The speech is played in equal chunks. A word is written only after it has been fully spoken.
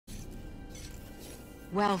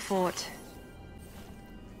Well fought.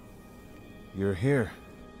 You're here.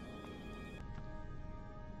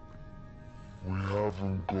 We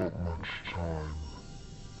haven't got much time.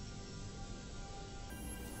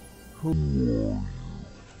 Who are you?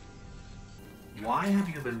 Why have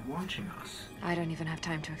you been watching us? I don't even have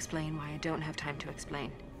time to explain why I don't have time to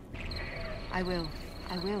explain. I will.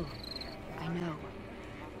 I will. I know.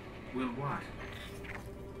 Will what?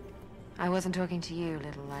 I wasn't talking to you,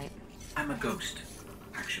 little light. I'm a ghost,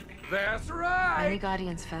 actually. That's right! Many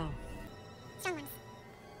Guardians fell. Someone.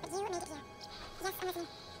 But you made it here. Yes, I'm with you.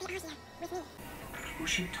 They are here. With me. Who's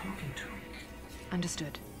she talking to?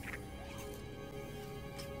 Understood.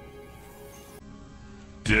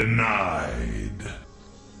 Denied.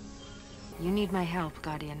 You need my help,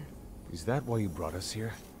 Guardian. Is that why you brought us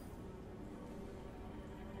here?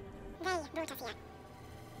 They brought us here.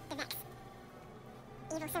 The Vex.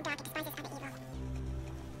 Evil so dark it despises other evil.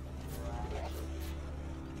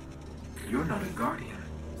 You're not a Guardian.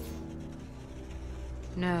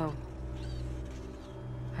 No.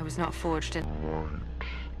 I was not forged in...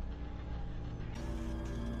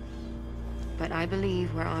 But I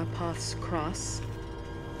believe where our paths cross,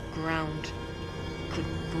 ground could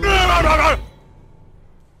break.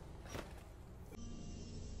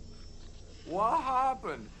 What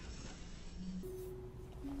happened?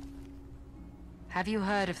 Have you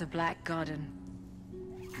heard of the Black Garden?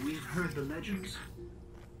 We've heard the legends.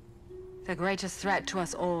 The greatest threat to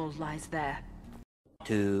us all lies there.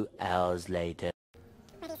 2 hours later.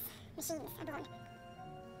 Where these machines are born.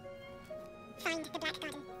 Find the Black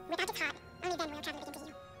Garden. Without its heart, only then will your travel begin to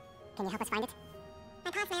heal. Can you help us find it?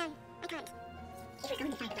 My path's my own. I can't. If we're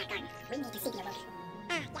going to find the Black Garden, we need to see the Awoken.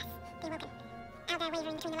 Ah, yes. The Awoken. Out there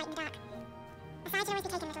wavering between the light and the dark. A side should always be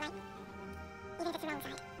taken, little light. Even if it's the wrong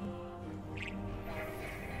side.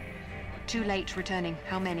 Too late returning.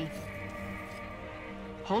 How many?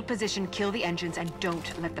 Hold position, kill the engines, and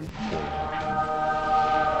don't let them...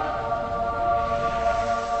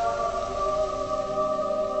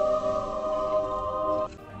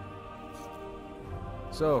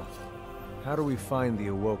 So, how do we find the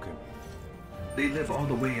Awoken? They live all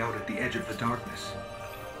the way out at the edge of the darkness.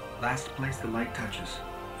 Last place the light touches.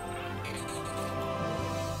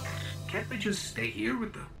 Can't we just stay here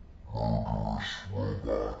with the...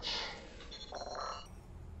 robots.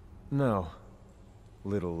 No,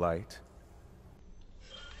 little light.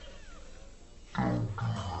 Don't do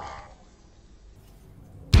that.